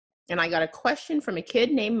and I got a question from a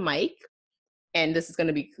kid named Mike. And this is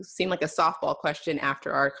going to seem like a softball question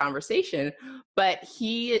after our conversation, but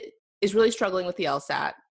he is really struggling with the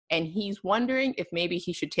LSAT, and he's wondering if maybe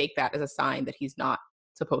he should take that as a sign that he's not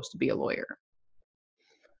supposed to be a lawyer.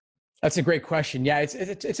 That's a great question. Yeah,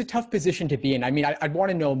 it's a tough position to be in. I mean, I'd want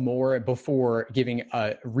to know more before giving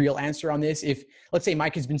a real answer on this. If, let's say,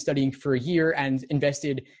 Mike has been studying for a year and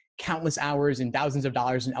invested countless hours and thousands of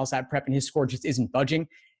dollars in LSAT prep, and his score just isn't budging,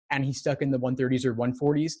 and he's stuck in the 130s or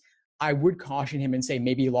 140s, I would caution him and say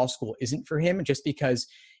maybe law school isn't for him, just because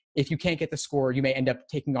if you can't get the score, you may end up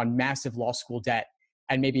taking on massive law school debt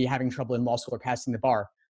and maybe having trouble in law school or passing the bar.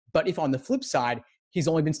 But if on the flip side, he's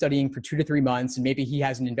only been studying for 2 to 3 months and maybe he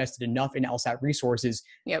hasn't invested enough in LSAT resources,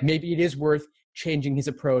 maybe it is worth changing his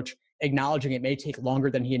approach, acknowledging it may take longer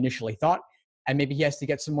than he initially thought, and maybe he has to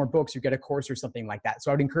get some more books or get a course or something like that. So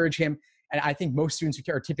I would encourage him. And I think most students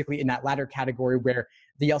are typically in that latter category where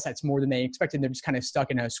the LSAT's more than they expected and they're just kind of stuck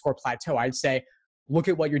in a score plateau. I'd say, look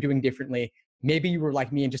at what you're doing differently. Maybe you were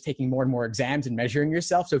like me and just taking more and more exams and measuring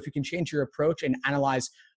yourself. So if you can change your approach and analyze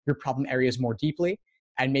your problem areas more deeply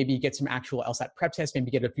and maybe get some actual LSAT prep tests, maybe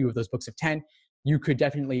get a few of those books of 10, you could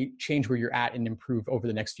definitely change where you're at and improve over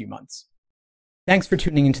the next few months. Thanks for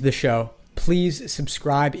tuning into the show. Please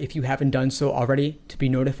subscribe if you haven't done so already to be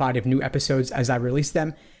notified of new episodes as I release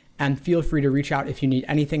them. And feel free to reach out if you need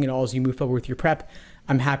anything at all as you move forward with your prep.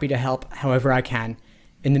 I'm happy to help however I can.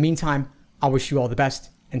 In the meantime, I'll wish you all the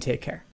best and take care.